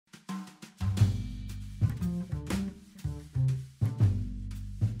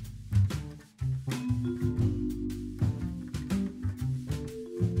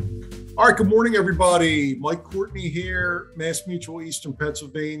All right, good morning, everybody. Mike Courtney here, Mass Mutual, Eastern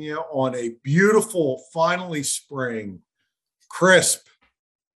Pennsylvania, on a beautiful, finally spring, crisp,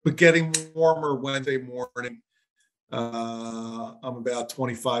 but getting warmer Wednesday morning. I'm about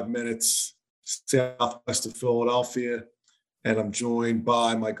 25 minutes southwest of Philadelphia, and I'm joined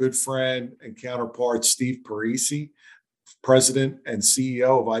by my good friend and counterpart, Steve Parisi, President and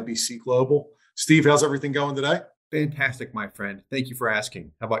CEO of IBC Global. Steve, how's everything going today? Fantastic, my friend. Thank you for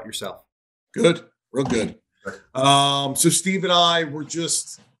asking. How about yourself? Good, real good. So Steve and I were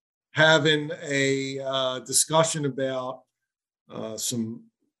just having a discussion about some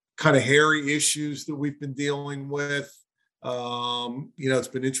kind of hairy issues that we've been dealing with. It's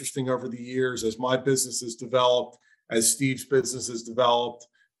been interesting over the years as my business has developed, as Steve's business has developed.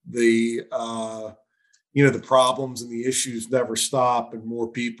 The problems and the issues never stop, and more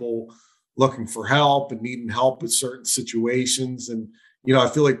people looking for help and needing help with certain situations. And I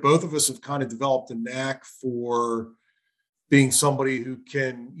feel like both of us have kind of developed a knack for being somebody who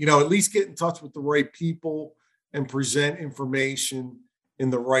can, at least get in touch with the right people and present information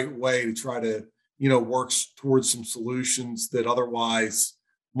in the right way to try to, work towards some solutions that otherwise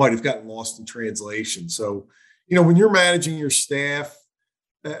might have gotten lost in translation. So, when you're managing your staff,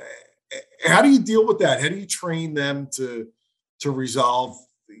 how do you deal with that? How do you train them to resolve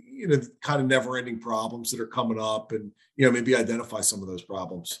kind of never-ending problems that are coming up, and maybe identify some of those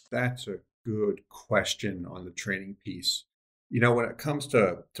problems? That's a good question on the training piece. When it comes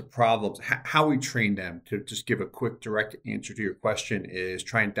to problems, how we train them, to just give a quick, direct answer to your question, is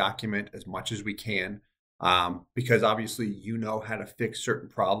try and document as much as we can, because obviously how to fix certain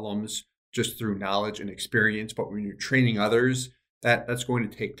problems just through knowledge and experience. But when you're training others, that's going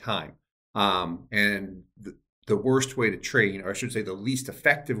to take time. And the worst way to train, or I should say the least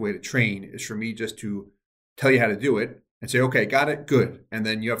effective way to train, is for me just to tell you how to do it and say, okay, got it, good. And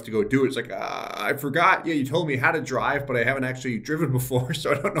then you have to go do it. It's like, I forgot. Yeah, you told me how to drive, but I haven't actually driven before,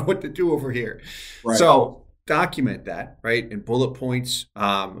 so I don't know what to do over here. Right. So document that, right? In bullet points,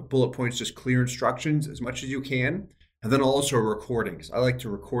 just clear instructions as much as you can. And then also recordings. I like to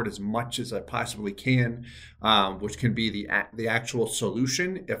record as much as I possibly can, which can be the actual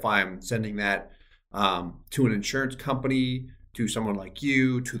solution if I'm sending that to an insurance company, to someone like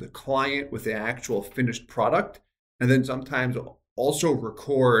you, to the client with the actual finished product. And then sometimes also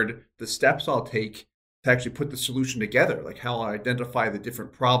record the steps I'll take to actually put the solution together, like how I identify the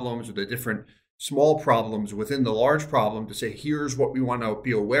different problems or the different small problems within the large problem, to say, here's what we want to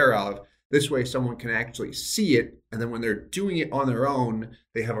be aware of. This way someone can actually see it. And then when they're doing it on their own,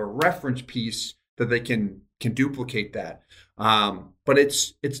 they have a reference piece that they can duplicate that. But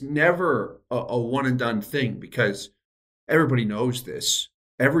it's never a one and done thing, because everybody knows this.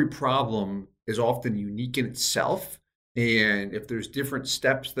 Every problem is often unique in itself. And if there's different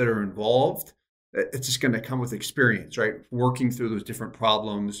steps that are involved, it's just going to come with experience, right? Working through those different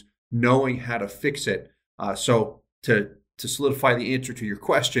problems, knowing how to fix it. So to solidify the answer to your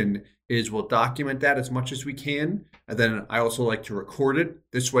question is, we'll document that as much as we can. And then I also like to record it.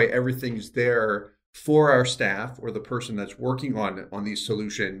 This way, everything's there for our staff or the person that's working on these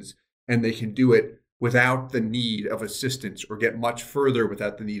solutions, and they can do it without the need of assistance, or get much further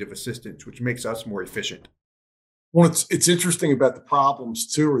without the need of assistance, which makes us more efficient. Well, it's interesting about the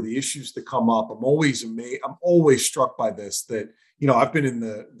problems too, or the issues that come up. I'm always amazed. I'm always struck by this, that, I've been in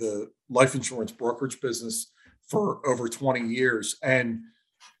the life insurance brokerage business for over 20 years. And,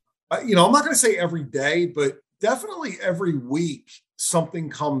 I'm not going to say every day, but definitely every week,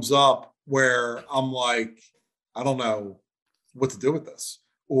 something comes up where I'm like, I don't know what to do with this,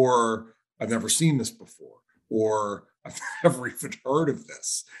 or I've never seen this before, or I've never even heard of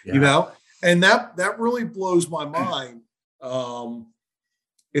this, and that really blows my mind.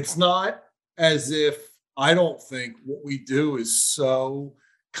 It's not as if I don't think what we do is so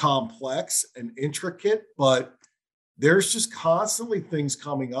complex and intricate, but there's just constantly things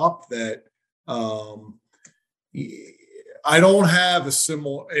coming up that I don't have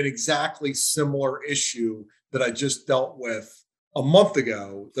an exactly similar issue that I just dealt with a month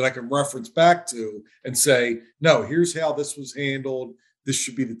ago that I can reference back to and say, no, here's how this was handled. This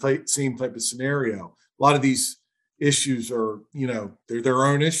should be the same type of scenario. A lot of these issues are, they're their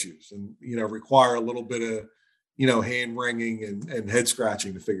own issues, and, require a little bit of, hand wringing and head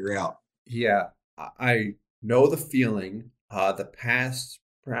scratching to figure out. Yeah, I know the feeling. The past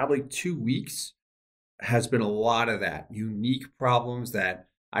probably 2 weeks has been a lot of that, unique problems that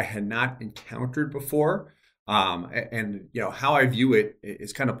I had not encountered before. And how I view it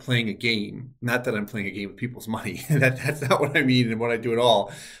is kind of playing a game. Not that I'm playing a game with people's money. That's not what I mean and what I do at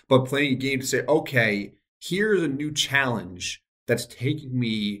all. But playing a game to say, okay, here's a new challenge that's taking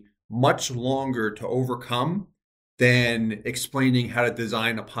me much longer to overcome than explaining how to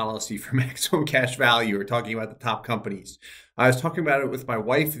design a policy for maximum cash value or talking about the top companies. I was talking about it with my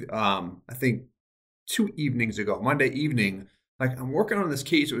wife, I think 2 evenings ago, Monday evening. Like, I'm working on this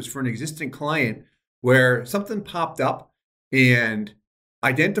case. It was for an existing client where something popped up, and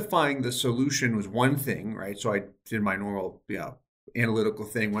identifying the solution was one thing, right? So I did my normal, analytical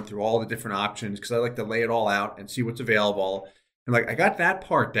thing, went through all the different options because I like to lay it all out and see what's available. And like, I got that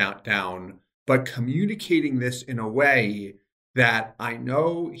part down, but communicating this in a way that I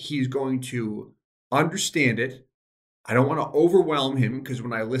know he's going to understand it. I don't want to overwhelm him because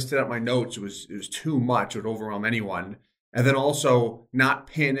when I listed out my notes, it was too much. It would overwhelm anyone. And then also not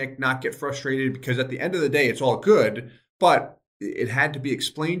panic, not get frustrated, because at the end of the day, it's all good, but it had to be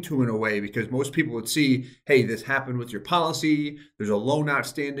explained to him in a way, because most people would see, hey, this happened with your policy. There's a loan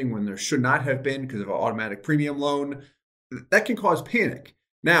outstanding when there should not have been because of an automatic premium loan. That can cause panic.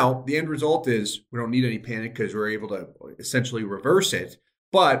 Now, the end result is we don't need any panic because we're able to essentially reverse it.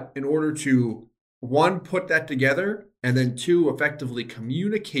 But in order to, one, put that together, and then two, effectively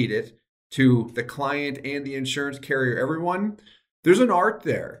communicate it to the client and the insurance carrier, everyone, there's an art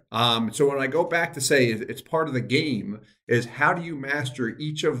there. So when I go back to say it's part of the game, is how do you master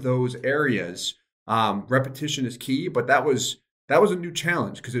each of those areas? Repetition is key, but that was a new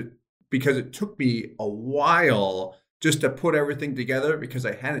challenge because it took me a while just to put everything together because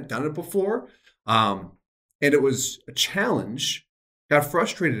I hadn't done it before. And it was a challenge, got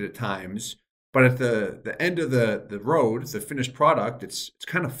frustrated at times, but at the end of the road, the finished product, it's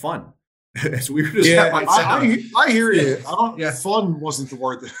kind of fun. As weird as that might sound. I hear you. Fun wasn't the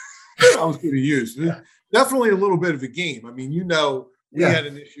word that I was going to use. Yeah. Definitely a little bit of a game. I mean, we had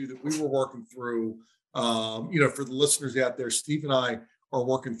an issue that we were working through. For the listeners out there, Steve and I are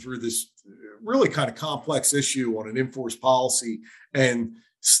working through this really kind of complex issue on an in-force policy. And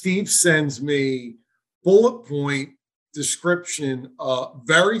Steve sends me bullet point description,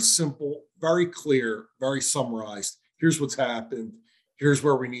 very simple, very clear, very summarized. Here's what's happened. Here's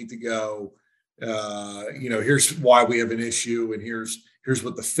where we need to go. Here's why we have an issue, and here's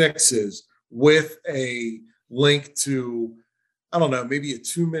what the fix is, with a link to, I don't know, maybe a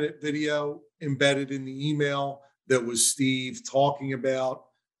 2-minute video embedded in the email that was Steve talking about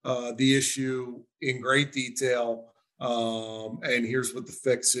the issue in great detail. And here's what the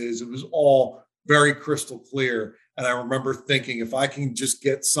fix is. It was all very crystal clear. And I remember thinking, if I can just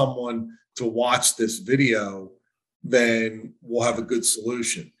get someone to watch this video, then we'll have a good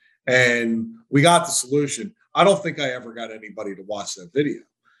solution. And we got the solution. I don't think I ever got anybody to watch that video.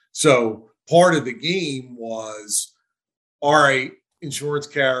 So part of the game was, all right, insurance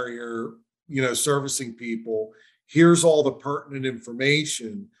carrier, servicing people, here's all the pertinent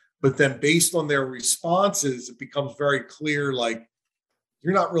information. But then based on their responses, it becomes very clear, like,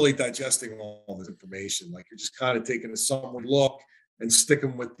 you're not really digesting all this information. Like, you're just kind of taking a summary look and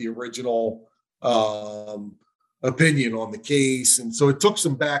sticking with the original opinion on the case. And so it took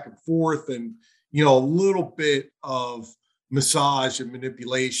some back and forth and, a little bit of massage and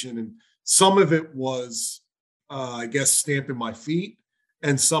manipulation. And some of it was, stamping my feet,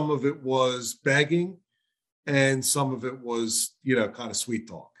 and some of it was begging, and some of it was, kind of sweet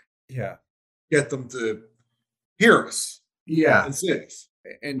talk. Yeah. Get them to hear us. Yeah. And see us.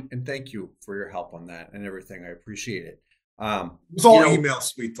 And thank you for your help on that and everything. I appreciate it. It's all email,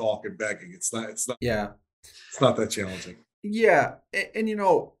 sweet talk, and begging. It's not. Yeah. It's not that challenging. Yeah. And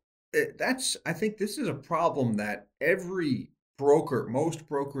I think this is a problem that most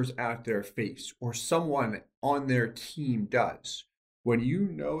brokers out there face, or someone on their team does.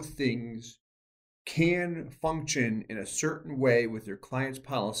 When things can function in a certain way with your client's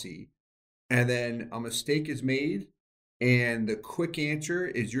policy, and then a mistake is made, and the quick answer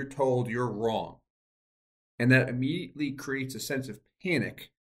is you're told you're wrong. And that immediately creates a sense of panic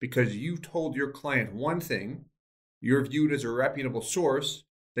because you told your client one thing, you're viewed as a reputable source,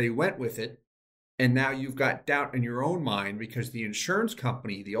 they went with it, and now you've got doubt in your own mind because the insurance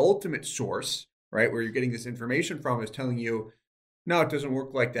company, the ultimate source, right, where you're getting this information from, is telling you, no, it doesn't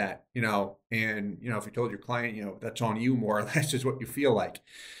work like that, and, if you told your client, that's on you more or less is what you feel like.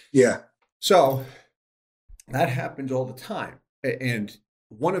 Yeah. So that happens all the time. And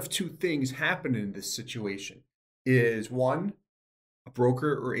one of two things happen in this situation is, one, a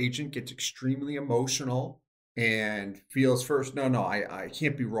broker or agent gets extremely emotional and feels first, no, I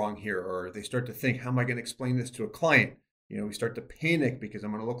can't be wrong here. Or they start to think, how am I going to explain this to a client? We start to panic because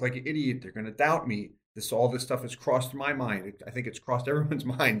I'm going to look like an idiot. They're going to doubt me. All this stuff has crossed my mind. I think it's crossed everyone's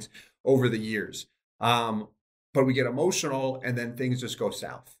minds over the years. But we get emotional and then things just go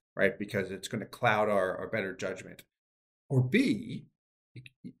south, right? Because it's going to cloud our better judgment. Or B,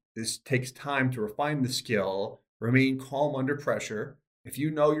 this takes time to refine the skill, remain calm under pressure. If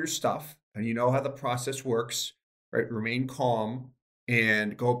you know your stuff and you know how the process works, right, remain calm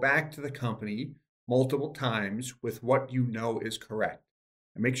and go back to the company multiple times with what you know is correct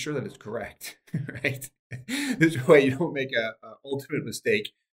and make sure that it's correct, right? This way you don't make a ultimate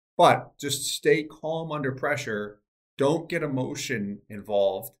mistake, but just stay calm under pressure. Don't get emotion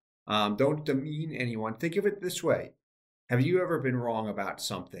involved. Don't demean anyone. Think of it this way. Have you ever been wrong about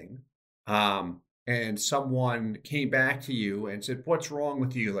something? And someone came back to you and said, "What's wrong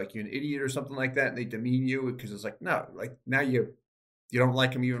with you? Like you're an idiot or something like that." And they demean you because it's like, no, like now you don't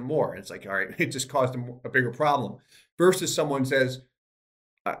like them even more. It's like, all right, it just caused them a bigger problem. Versus someone says,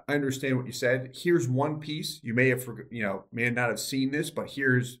 I understand what you said. Here's one piece. You may have, may not have seen this, but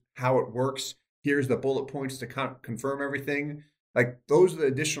here's how it works. Here's the bullet points to confirm everything. Like those are the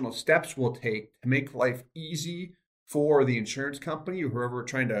additional steps we'll take to make life easy for the insurance company or whoever we're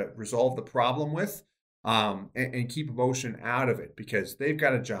trying to resolve the problem with, and keep emotion out of it because they've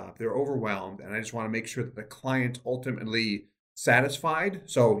got a job. They're overwhelmed. And I just want to make sure that the client's ultimately satisfied.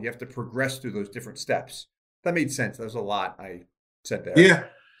 So you have to progress through those different steps. That made sense. That was a lot I said there. Yeah.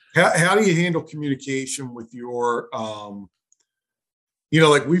 How do you handle communication with your,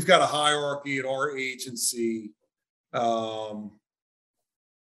 like we've got a hierarchy at our agency.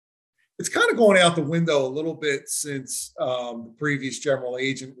 It's kind of going out the window a little bit since the previous general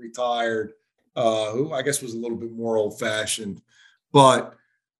agent retired, who I guess was a little bit more old fashioned. But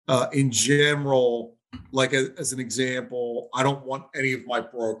in general, like as an example, I don't want any of my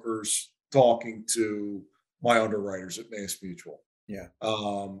brokers talking to my underwriters at Mass Mutual. Yeah.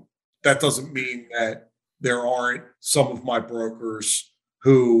 That doesn't mean that there aren't some of my brokers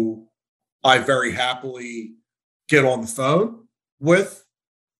who I very happily get on the phone with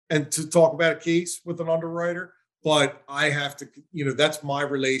and to talk about a case with an underwriter, but I have to, that's my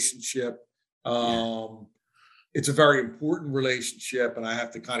relationship. It's a very important relationship and I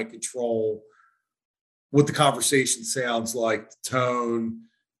have to kind of control what the conversation sounds like, the tone,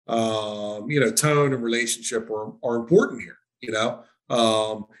 tone and relationship are important here,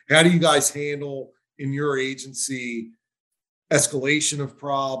 how do you guys handle in your agency escalation of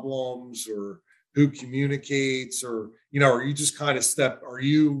problems or who communicates or, are you just kind of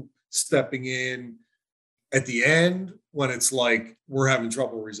stepping in at the end when it's like, we're having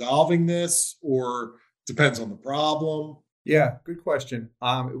trouble resolving this or depends on the problem? Yeah, good question.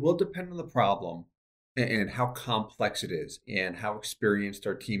 It will depend on the problem and how complex it is and how experienced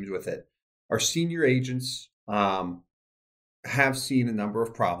our teams with it. Our senior agents, have seen a number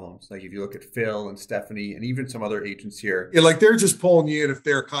of problems. Like if you look at Phil and Stephanie and even some other agents here. Yeah, like they're just pulling you in if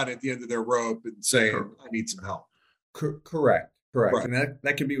they're kind of at the end of their rope and saying, I need some help. Correct. Right. And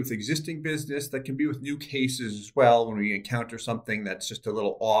that can be with existing business. That can be with new cases as well. When we encounter something that's just a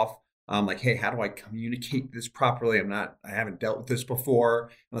little off, like, hey, how do I communicate this properly? I haven't dealt with this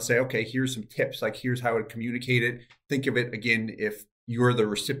before. And I'll say, okay, here's some tips. Like here's how I would communicate it. Think of it again, if you're the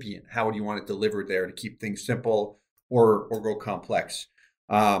recipient, how would you want it delivered there to keep things simple or go complex?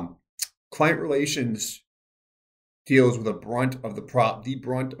 Client relations deals with the brunt of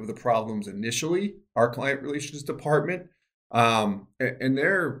the problems initially. Our client relations department, and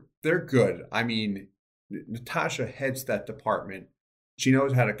they're good. I mean, Natasha heads that department. She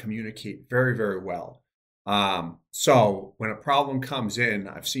knows how to communicate very, very well. So when a problem comes in,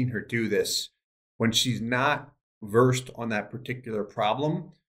 I've seen her do this. When she's not versed on that particular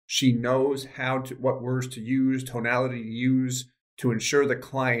problem, she knows what words to use, tonality to use to ensure the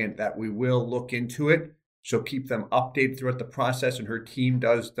client that we will look into it. She'll keep them updated throughout the process, and her team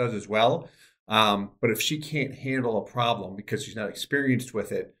does as well. But if she can't handle a problem because she's not experienced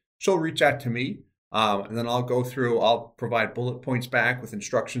with it, she'll reach out to me. And then I'll provide bullet points back with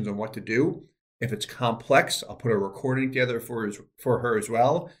instructions on what to do. If it's complex, I'll put a recording together for her as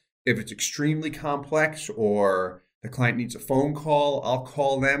well. If it's extremely complex or the client needs a phone call, I'll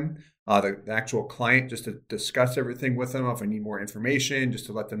call them, the actual client, just to discuss everything with them. If I need more information, just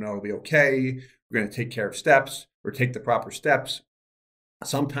to let them know it'll be okay. We're going to take care of steps or take the proper steps.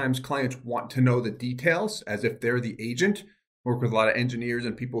 Sometimes clients want to know the details as if they're the agent. Work with a lot of engineers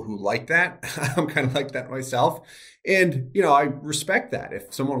and people who like that. I'm kind of like that myself. And, I respect that.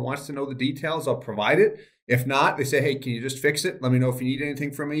 If someone wants to know the details, I'll provide it. If not, they say, hey, can you just fix it? Let me know if you need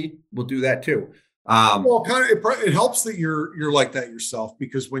anything from me. We'll do that too. Well, it helps that you're like that yourself,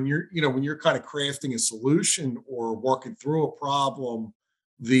 because when you're kind of crafting a solution or working through a problem,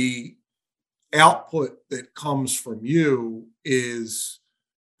 the output that comes from you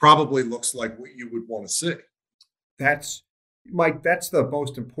probably looks like what you would want to see. Mike, that's the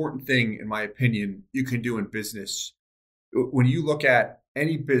most important thing, in my opinion, you can do in business. When you look at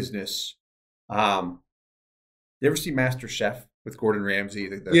any business, you ever see Master Chef with Gordon Ramsay,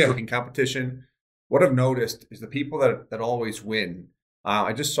 the Yeah. cooking competition? What I've noticed is the people that always win.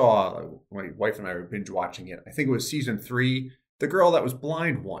 I just saw my wife and I were binge watching it. I think it was season 3. The girl that was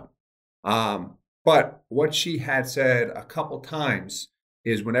blind won. But what she had said a couple times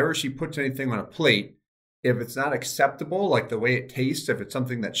is whenever she puts anything on a plate, if it's not acceptable, like the way it tastes, if it's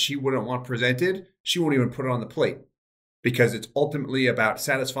something that she wouldn't want presented, she won't even put it on the plate because it's ultimately about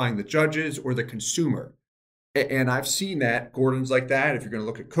satisfying the judges or the consumer. And I've seen that. Gordon's like that. If you're going to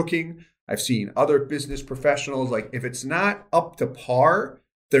look at cooking, I've seen other business professionals, like if it's not up to par,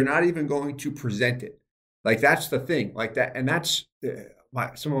 they're not even going to present it. Like that's the thing, like that. And that's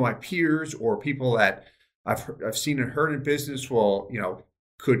some of my peers or people that I've seen and heard in business will,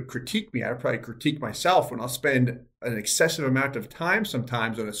 could critique me. I'd probably critique myself when I'll spend an excessive amount of time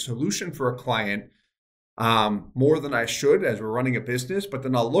sometimes on a solution for a client, more than I should as we're running a business. But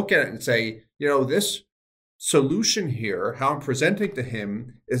then I'll look at it and say, this solution here, how I'm presenting to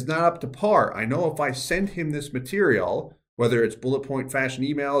him is not up to par. I know if I send him this material, whether it's bullet point fashion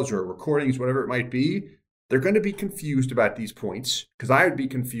emails or recordings, whatever it might be, they're going to be confused about these points because I would be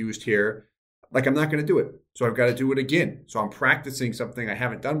confused here. Like I'm not going to do it. So I've got to do it again. So I'm practicing something I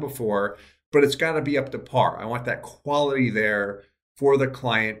haven't done before, but it's got to be up to par. I want that quality there for the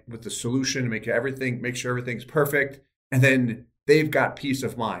client with the solution to make sure everything's perfect. And then they've got peace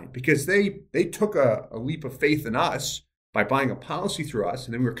of mind because they took a leap of faith in us by buying a policy through us.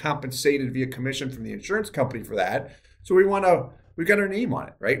 And then we were compensated via commission from the insurance company for that. So we've got our name on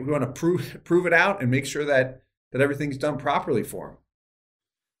it, right? We want to prove it out and make sure that everything's done properly for them.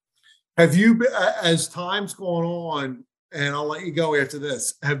 Have you, as time's going on, and I'll let you go after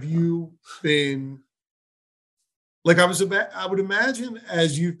this, have you been, like I would imagine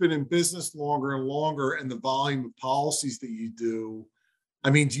as you've been in business longer and longer and the volume of policies that you do,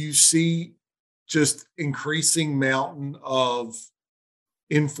 do you see just increasing mountain of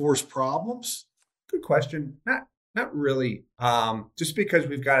enforced problems? Good question. Not really. Just because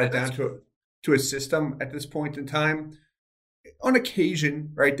we've got it down to a system at this point in time. On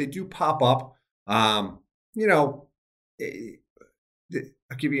occasion, right, they do pop up. I'll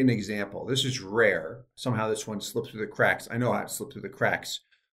give you an example. This is rare. Somehow this one slipped through the cracks. I know how it slipped through the cracks.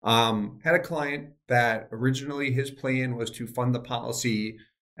 Had a client that originally his plan was to fund the policy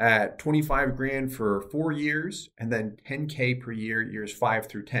at $25,000 for 4 years and then $10,000 per year, years 5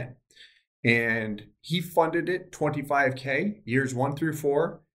 through 10. And he funded it $25,000 years 1 through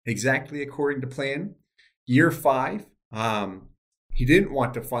 4, exactly according to plan. Year 5, he didn't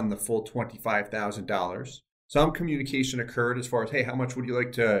want to fund the full $25,000. Some communication occurred as far as, hey, how much would you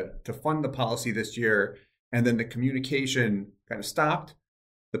like to fund the policy this year? And then the communication kind of stopped.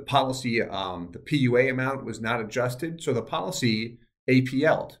 The policy, the PUA amount was not adjusted. So the policy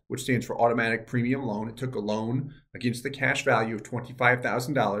APL'd, which stands for automatic premium loan. It took a loan against the cash value of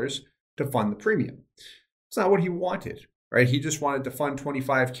 $25,000 to fund the premium. It's not what he wanted, right? He just wanted to fund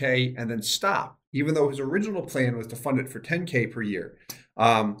 $25,000 and then stop, even though his original plan was to fund it for $10,000 per year.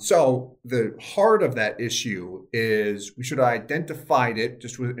 So the heart of that issue is we should have identified it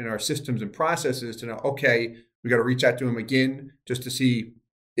just within our systems and processes to know, okay, we got to reach out to him again just to see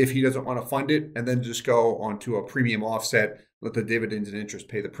if he doesn't want to fund it and then just go onto a premium offset, let the dividends and interest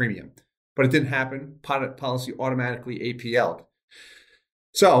pay the premium. But it didn't happen. Policy automatically APL'd.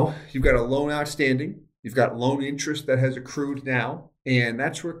 So you've got a loan outstanding. You've got loan interest that has accrued now. And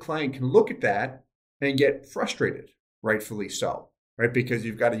that's where a client can look at that and get frustrated, rightfully so, right? Because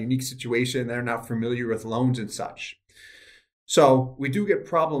you've got a unique situation. They're not familiar with loans and such. So we do get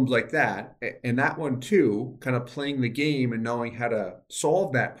problems like that. And that one too, kind of playing the game and knowing how to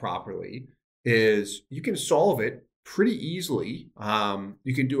solve that properly is you can solve it pretty easily.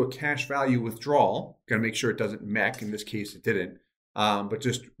 You can do a cash value withdrawal. Got to make sure it doesn't MEC. In this case, it didn't. But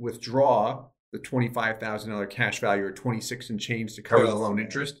just withdraw the $25,000 cash value or 26 and change to cover the loan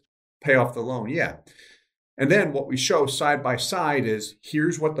interest, pay off the loan. Yeah. And then what we show side by side is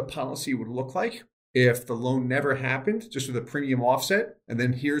here's what the policy would look like if the loan never happened, just with a premium offset. And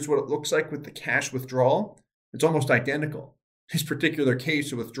then here's what it looks like with the cash withdrawal. It's almost identical. His particular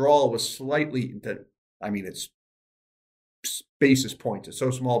case, the withdrawal was slightly, it's basis points. It's so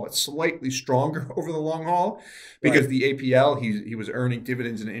small, but slightly stronger over the long haul because the APL, he was earning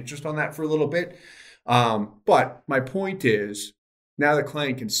dividends and interest on that for a little bit. But my point is now the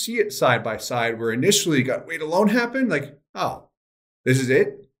client can see it side by side where initially you got, wait, a loan happened? Like, oh, this is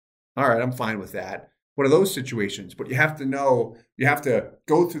it? All right, I'm fine with that. One of those situations, but you have to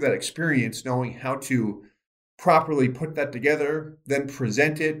go through that experience knowing how to properly put that together, then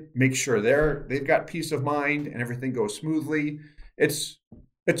present it, make sure they've got peace of mind and everything goes smoothly.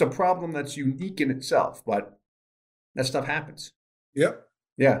 it's a problem that's unique in itself, but that stuff happens. Yep.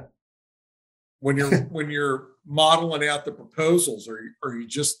 Yeah. When you're modeling out the proposals, are you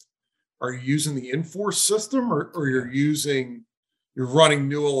using the Inforce system, or you're running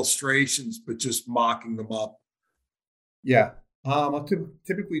new illustrations but just mocking them up? Yeah. I'll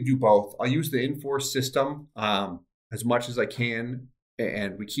typically do both. I'll use the Inforce system as much as I can,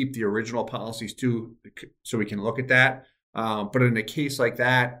 and we keep the original policies too, so we can look at that. But in a case like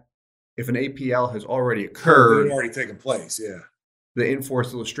that, if an APL has already occurred, already taken place, yeah. The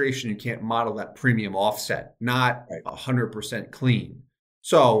Inforce illustration, you can't model that premium offset, not 100% clean.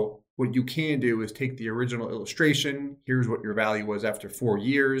 So what you can do is take the original illustration. Here's what your value was after 4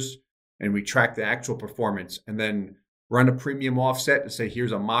 years, and we track the actual performance, and then run a premium offset to say,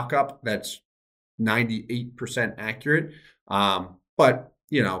 here's a mock-up that's 98% accurate. But,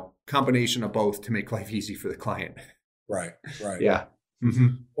 combination of both to make life easy for the client. Right. Yeah. Mm-hmm.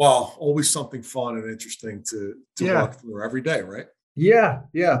 Well, always something fun and interesting to work through every day, right? Yeah.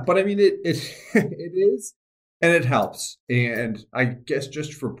 But I mean, it is, and it helps. And I guess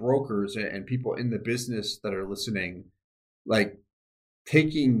just for brokers and people in the business that are listening, like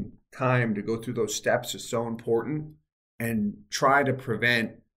taking time to go through those steps is so important, and try to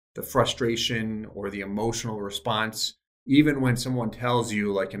prevent the frustration or the emotional response. Even when someone tells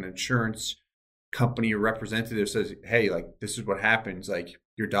you, like an insurance company or representative says, hey, like, this is what happens, like,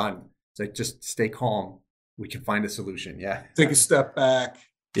 you're done. It's like, just stay calm. We can find a solution. Yeah. Take a step back,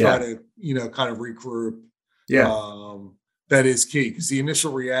 try to, kind of regroup. Yeah. That is key, because the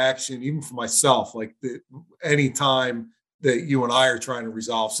initial reaction, even for myself, like any time that you and I are trying to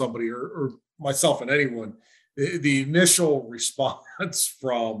resolve somebody, or myself and anyone, the initial response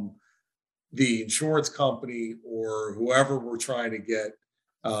from the insurance company or whoever we're trying to get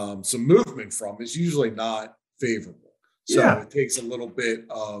some movement from is usually not favorable. So it takes a little bit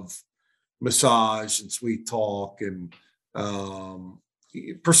of massage and sweet talk and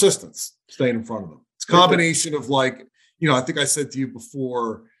persistence, staying in front of them. It's a combination of, like, I think I said to you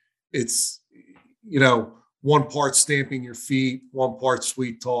before, it's, one part stamping your feet, one part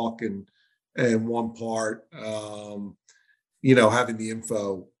sweet talk, and one part, having the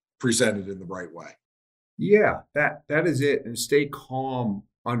info presented in the right way. Yeah, that is it. And stay calm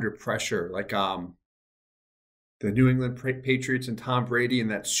under pressure. Like the New England Patriots and Tom Brady in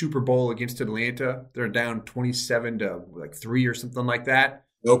that Super Bowl against Atlanta, they're down 27-3 or something like that.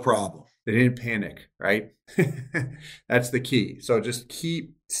 No problem. They didn't panic, right? That's the key. So just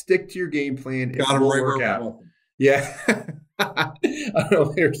stick to your game plan. Got them right where we want them. Yeah. I don't know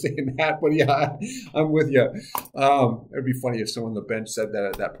if they were saying that, but yeah, I'm with you. It'd be funny if someone on the bench said that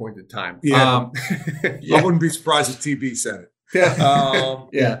at that point in time. Yeah. I wouldn't be surprised if TB said it.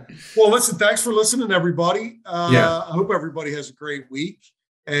 Yeah. Well, listen, thanks for listening, everybody. I hope everybody has a great week.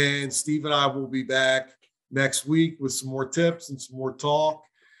 And Steve and I will be back next week with some more tips and some more talk.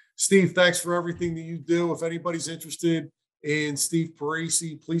 Steve, thanks for everything that you do. If anybody's interested in Steve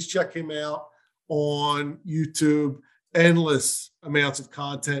Parisi, please check him out on YouTube. Endless amounts of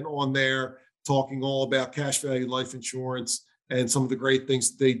content on there, talking all about cash value life insurance and some of the great things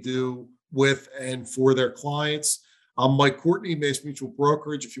that they do with and for their clients. I'm Mike Courtney, Mass Mutual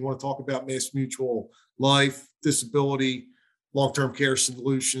Brokerage. If you want to talk about Mass Mutual life, disability, long-term care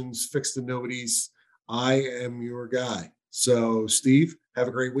solutions, fixed annuities, I am your guy. So, Steve, have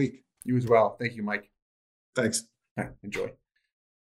a great week. You as well. Thank you, Mike. Thanks. Enjoy.